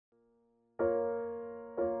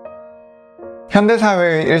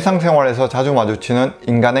현대사회의 일상생활에서 자주 마주치는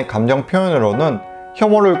인간의 감정 표현으로는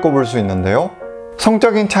혐오를 꼽을 수 있는데요.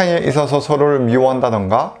 성적인 차이에 있어서 서로를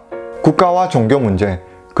미워한다던가 국가와 종교 문제,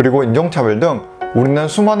 그리고 인종차별 등 우리는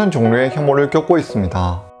수많은 종류의 혐오를 겪고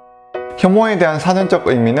있습니다. 혐오에 대한 사전적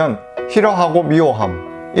의미는 싫어하고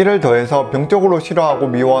미워함, 이를 더해서 병적으로 싫어하고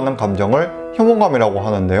미워하는 감정을 혐오감이라고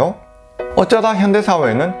하는데요. 어쩌다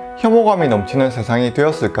현대사회에는 혐오감이 넘치는 세상이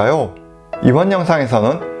되었을까요? 이번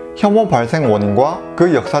영상에서는 혐오 발생 원인과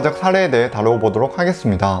그 역사적 사례에 대해 다뤄보도록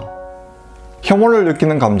하겠습니다. 혐오를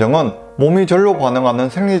느끼는 감정은 몸이 절로 반응하는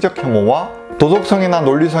생리적 혐오와 도덕성이나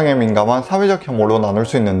논리성에 민감한 사회적 혐오로 나눌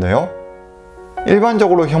수 있는데요.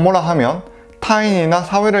 일반적으로 혐오라 하면 타인이나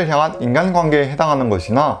사회를 향한 인간관계에 해당하는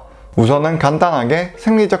것이나 우선은 간단하게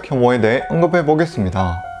생리적 혐오에 대해 언급해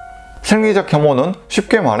보겠습니다. 생리적 혐오는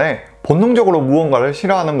쉽게 말해 본능적으로 무언가를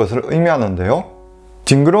싫어하는 것을 의미하는데요.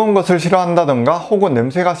 징그러운 것을 싫어한다던가 혹은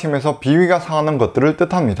냄새가 심해서 비위가 상하는 것들을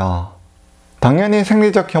뜻합니다. 당연히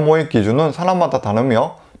생리적 혐오의 기준은 사람마다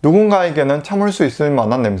다르며 누군가에게는 참을 수 있을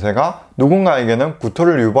만한 냄새가 누군가에게는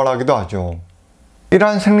구토를 유발하기도 하죠.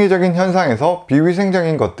 이러한 생리적인 현상에서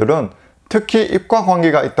비위생적인 것들은 특히 입과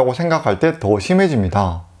관계가 있다고 생각할 때 더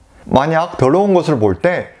심해집니다. 만약 더러운 것을 볼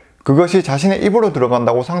때 그것이 자신의 입으로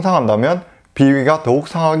들어간다고 상상한다면 비위가 더욱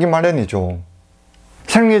상하기 마련이죠.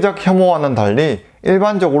 생리적 혐오와는 달리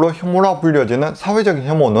일반적으로 혐오라 불려지는 사회적인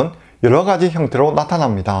혐오는 여러 가지 형태로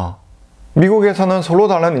나타납니다. 미국에서는 서로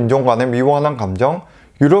다른 인종 간의 미워하는 감정,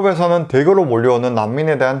 유럽에서는 대거로 몰려오는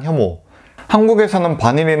난민에 대한 혐오, 한국에서는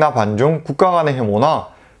반일이나 반중, 국가 간의 혐오나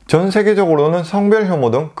전 세계적으로는 성별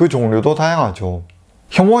혐오 등 그 종류도 다양하죠.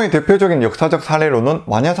 혐오의 대표적인 역사적 사례로는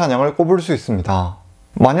마녀사냥을 꼽을 수 있습니다.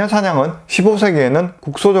 마녀사냥은 15세기에는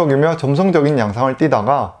국소적이며 점성적인 양상을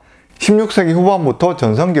띠다가 16세기 후반부터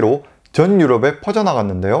전성기로 전 유럽에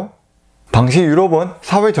퍼져나갔는데요. 당시 유럽은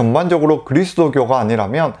사회 전반적으로 그리스도교가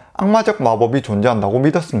아니라면 악마적 마법이 존재한다고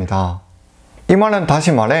믿었습니다. 이 말은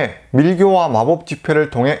다시 말해 밀교와 마법 집회를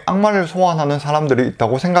통해 악마를 소환하는 사람들이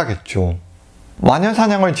있다고 생각했죠.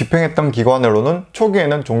 마녀사냥을 집행했던 기관으로는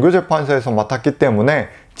초기에는 종교재판소에서 맡았기 때문에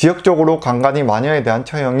지역적으로 간간히 마녀에 대한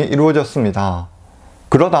처형이 이루어졌습니다.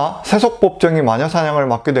 그러다 세속법정이 마녀사냥을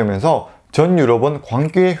맡게 되면서 전 유럽은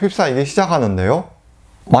광기에 휩싸이기 시작하는데요.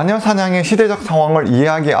 마녀사냥의 시대적 상황을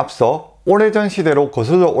이해하기에 앞서 오래전 시대로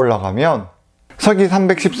거슬러 올라가면 서기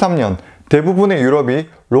 313년 대부분의 유럽이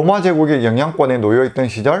로마 제국의 영향권에 놓여있던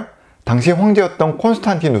시절, 당시 황제였던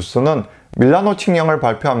콘스탄티누스는 밀라노 칙령을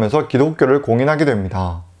발표하면서 기독교를 공인하게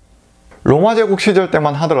됩니다. 로마 제국 시절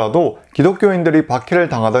때만 하더라도 기독교인들이 박해를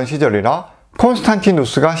당하던 시절이라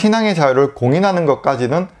콘스탄티누스가 신앙의 자유를 공인하는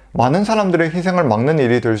것까지는 많은 사람들의 희생을 막는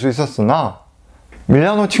일이 될 수 있었으나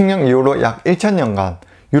밀라노 칙령 이후로 약 1000년간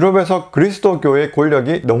유럽에서 그리스도교의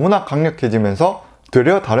권력이 너무나 강력해지면서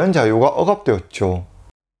되려 다른 자유가 억압되었죠.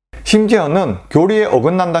 심지어는 교리에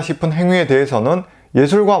어긋난다 싶은 행위에 대해서는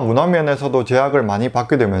예술과 문화 면에서도 제약을 많이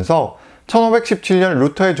받게 되면서 1517년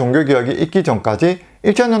루터의 종교개혁이 있기 전까지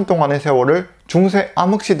 1000년 동안의 세월을 중세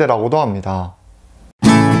암흑시대라고도 합니다.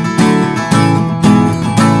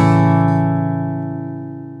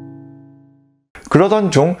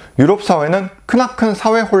 그러던 중 유럽 사회는 크나큰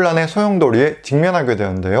사회 혼란의 소용돌이에 직면하게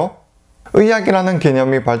되는데요. 의학이라는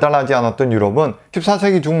개념이 발달하지 않았던 유럽은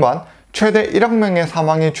 14세기 중반 최대 1억 명의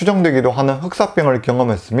사망이 추정되기도 하는 흑사병을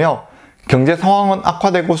경험했으며 경제 상황은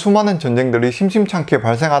악화되고 수많은 전쟁들이 심심찮게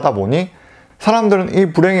발생하다 보니 사람들은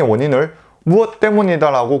이 불행의 원인을 무엇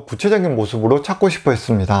때문이다라고 구체적인 모습으로 찾고 싶어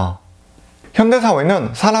했습니다. 현대사회는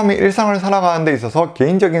사람이 일상을 살아가는 데 있어서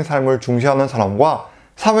개인적인 삶을 중시하는 사람과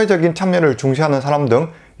사회적인 참여를 중시하는 사람 등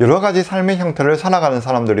여러가지 삶의 형태를 살아가는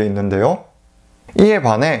사람들이 있는데요. 이에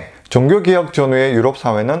반해 종교개혁 전후의 유럽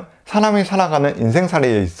사회는 사람이 살아가는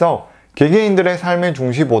인생살이에 있어 개개인들의 삶의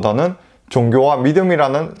중시보다는 종교와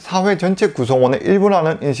믿음이라는 사회 전체 구성원의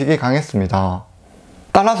일부라는 인식이 강했습니다.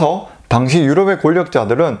 따라서 당시 유럽의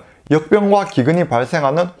권력자들은 역병과 기근이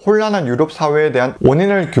발생하는 혼란한 유럽 사회에 대한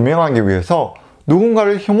원인을 규명하기 위해서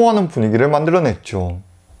누군가를 혐오하는 분위기를 만들어냈죠.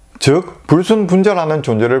 즉, 불순분자라는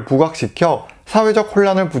존재를 부각시켜 사회적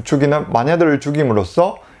혼란을 부추기는 마녀들을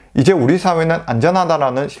죽임으로써 이제 우리 사회는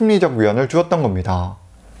안전하다라는 심리적 위안을 주었던 겁니다.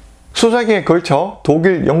 수세기에 걸쳐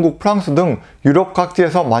독일, 영국, 프랑스 등 유럽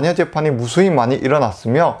각지에서 마녀 재판이 무수히 많이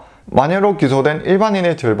일어났으며 마녀로 기소된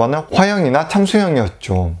일반인의 절반은 화형이나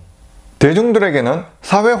참수형이었죠. 대중들에게는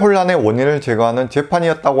사회 혼란의 원인을 제거하는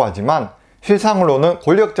재판이었다고 하지만 실상으로는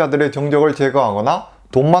권력자들의 정적을 제거하거나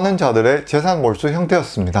돈 많은 자들의 재산 몰수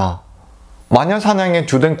형태였습니다. 마녀사냥의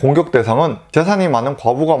주된 공격 대상은 재산이 많은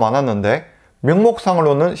과부가 많았는데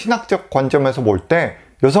명목상으로는 신학적 관점에서 볼 때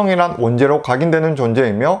여성이란 원죄로 각인되는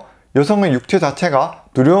존재이며 여성의 육체 자체가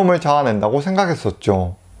두려움을 자아낸다고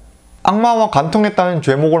생각했었죠. 악마와 간통했다는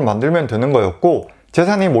죄목을 만들면 되는 거였고,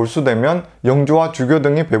 재산이 몰수되면 영주와 주교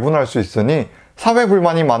등이 배분할 수 있으니 사회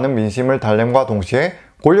불만이 많은 민심을 달램과 동시에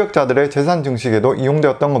권력자들의 재산 증식에도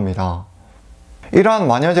이용되었던 겁니다. 이러한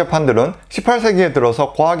마녀 재판들은 18세기에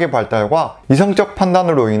들어서 과학의 발달과 이성적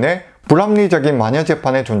판단으로 인해 불합리적인 마녀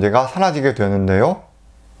재판의 존재가 사라지게 되는데요.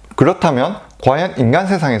 그렇다면 과연 인간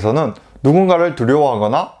세상에서는 누군가를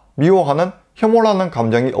두려워하거나 미워하는 혐오라는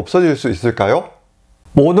감정이 없어질 수 있을까요?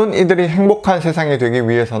 모든 이들이 행복한 세상이 되기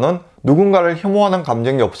위해서는 누군가를 혐오하는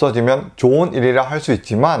감정이 없어지면 좋은 일이라 할 수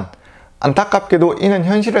있지만, 안타깝게도 이는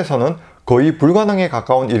현실에서는 거의 불가능에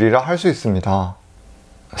가까운 일이라 할 수 있습니다.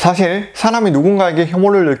 사실 사람이 누군가에게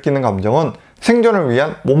혐오를 느끼는 감정은 생존을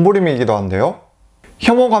위한 몸부림이기도 한데요.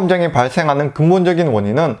 혐오 감정이 발생하는 근본적인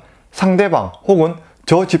원인은 상대방 혹은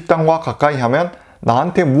저 집단과 가까이 하면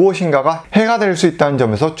나한테 무엇인가가 해가 될 수 있다는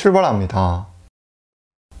점에서 출발합니다.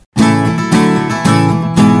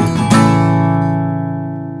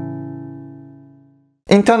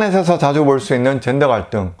 인터넷에서 자주 볼 수 있는 젠더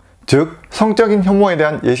갈등, 즉 성적인 혐오에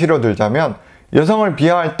대한 예시로 들자면, 여성을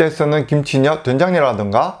비하할 때 쓰는 김치녀,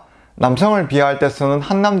 된장녀라든가 남성을 비하할 때 쓰는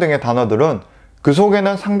한남 등의 단어들은 그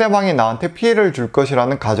속에는 상대방이 나한테 피해를 줄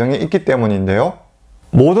것이라는 가정이 있기 때문인데요.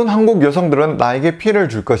 모든 한국 여성들은 나에게 피해를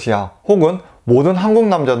줄 것이야, 혹은 모든 한국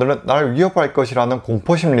남자들은 나를 위협할 것이라는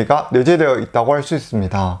공포심리가 내재되어 있다고 할 수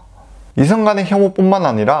있습니다. 이성 간의 혐오뿐만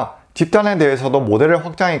아니라 집단에 대해서도 모델을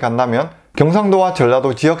확장해 간다면 경상도와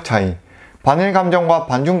전라도 지역 차이, 반일 감정과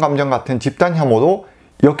반중 감정 같은 집단 혐오도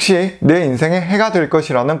역시 내 인생에 해가 될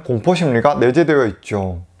것이라는 공포심리가 내재되어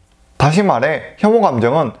있죠. 다시 말해 혐오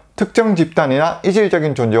감정은 특정 집단이나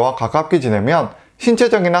이질적인 존재와 가깝게 지내면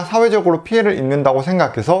신체적이나 사회적으로 피해를 입는다고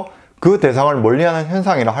생각해서 그 대상을 멀리하는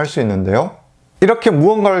현상이라 할 수 있는데요. 이렇게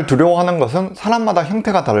무언가를 두려워하는 것은 사람마다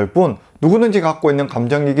형태가 다를 뿐 누구든지 갖고 있는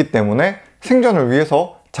감정이기 때문에 생존을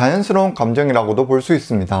위해서 자연스러운 감정이라고도 볼 수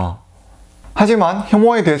있습니다. 하지만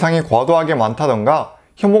혐오의 대상이 과도하게 많다던가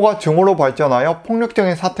혐오가 증오로 발전하여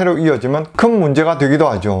폭력적인 사태로 이어지면 큰 문제가 되기도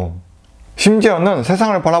하죠. 심지어는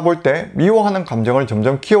세상을 바라볼 때 미워하는 감정을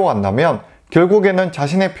점점 키워간다면 결국에는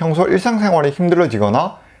자신의 평소 일상생활이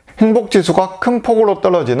힘들어지거나 행복지수가 큰 폭으로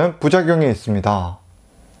떨어지는 부작용이 있습니다.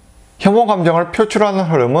 혐오 감정을 표출하는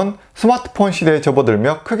흐름은 스마트폰 시대에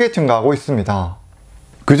접어들며 크게 증가하고 있습니다.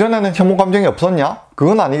 그전에는 혐오 감정이 없었냐?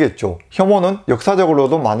 그건 아니겠죠. 혐오는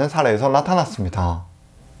역사적으로도 많은 사례에서 나타났습니다.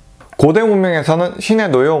 고대 문명에서는 신의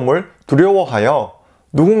노여움을 두려워하여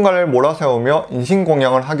누군가를 몰아세우며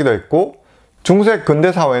인신공양을 하기도 했고, 중세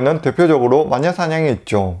근대 사회에는 대표적으로 마녀사냥이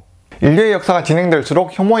있죠. 인류의 역사가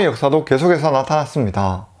진행될수록 혐오의 역사도 계속해서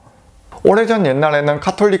나타났습니다. 오래전 옛날에는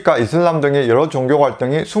카톨릭과 이슬람 등의 여러 종교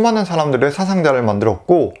갈등이 수많은 사람들의 사상자를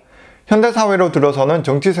만들었고, 현대사회로 들어서는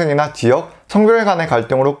정치색이나 지역, 성별 간의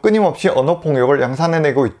갈등으로 끊임없이 언어폭력을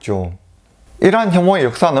양산해내고 있죠. 이러한 혐오의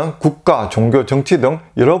역사는 국가, 종교, 정치 등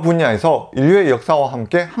여러 분야에서 인류의 역사와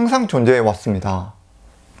함께 항상 존재해 왔습니다.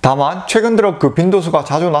 다만 최근 들어 그 빈도수가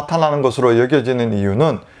자주 나타나는 것으로 여겨지는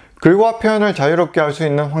이유는 글과 표현을 자유롭게 할 수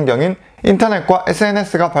있는 환경인 인터넷과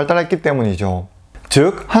SNS가 발달했기 때문이죠.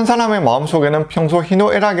 즉, 한 사람의 마음속에는 평소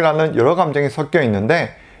희노애락이라는 여러 감정이 섞여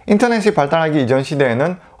있는데, 인터넷이 발달하기 이전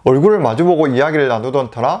시대에는 얼굴을 마주보고 이야기를 나누던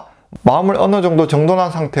터라 마음을 어느 정도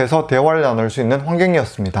정돈한 상태에서 대화를 나눌 수 있는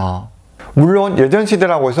환경이었습니다. 물론 예전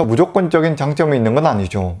시대라고 해서 무조건적인 장점이 있는 건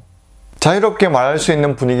아니죠. 자유롭게 말할 수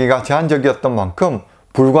있는 분위기가 제한적이었던 만큼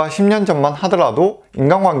불과 10년 전만 하더라도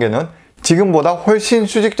인간관계는 지금보다 훨씬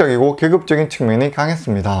수직적이고 계급적인 측면이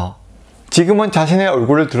강했습니다. 지금은 자신의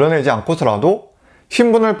얼굴을 드러내지 않고서라도,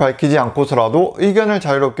 신분을 밝히지 않고서라도 의견을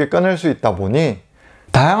자유롭게 꺼낼 수 있다 보니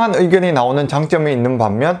다양한 의견이 나오는 장점이 있는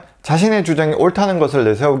반면 자신의 주장이 옳다는 것을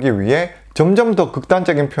내세우기 위해 점점 더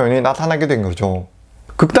극단적인 표현이 나타나게 된 거죠.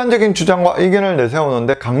 극단적인 주장과 의견을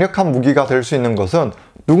내세우는데 강력한 무기가 될 수 있는 것은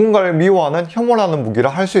누군가를 미워하는 혐오라는 무기라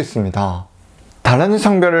할 수 있습니다. 다른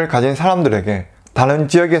성별을 가진 사람들에게, 다른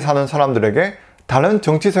지역에 사는 사람들에게, 다른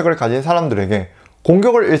정치색을 가진 사람들에게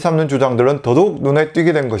공격을 일삼는 주장들은 더더욱 눈에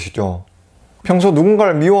띄게 된 것이죠. 평소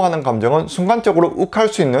누군가를 미워하는 감정은 순간적으로 욱할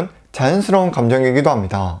수 있는 자연스러운 감정이기도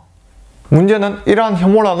합니다. 문제는 이러한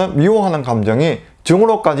혐오라는 미워하는 감정이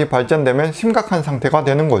증오로까지 발전되면 심각한 상태가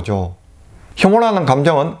되는 거죠. 혐오라는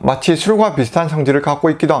감정은 마치 술과 비슷한 성질을 갖고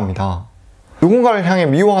있기도 합니다. 누군가를 향해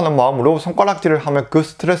미워하는 마음으로 손가락질을 하며 그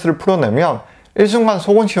스트레스를 풀어내면 일순간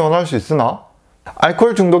속은 시원할 수 있으나,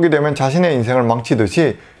 알코올 중독이 되면 자신의 인생을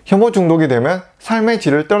망치듯이 혐오 중독이 되면 삶의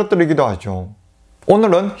질을 떨어뜨리기도 하죠.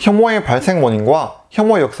 오늘은 혐오의 발생 원인과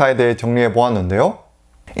혐오 역사에 대해 정리해 보았는데요.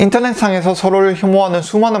 인터넷상에서 서로를 혐오하는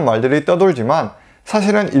수많은 말들이 떠돌지만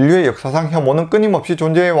사실은 인류의 역사상 혐오는 끊임없이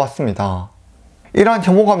존재해 왔습니다. 이러한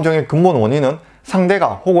혐오 감정의 근본 원인은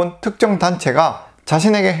상대가 혹은 특정 단체가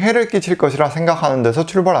자신에게 해를 끼칠 것이라 생각하는 데서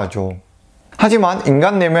출발하죠. 하지만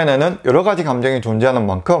인간 내면에는 여러 가지 감정이 존재하는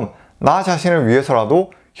만큼 나 자신을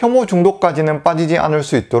위해서라도 혐오 중독까지는 빠지지 않을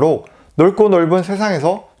수 있도록 넓고 넓은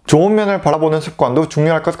세상에서 좋은 면을 바라보는 습관도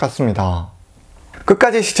중요할 것 같습니다.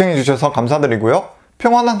 끝까지 시청해주셔서 감사드리고요.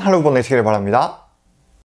 평안한 하루 보내시길 바랍니다.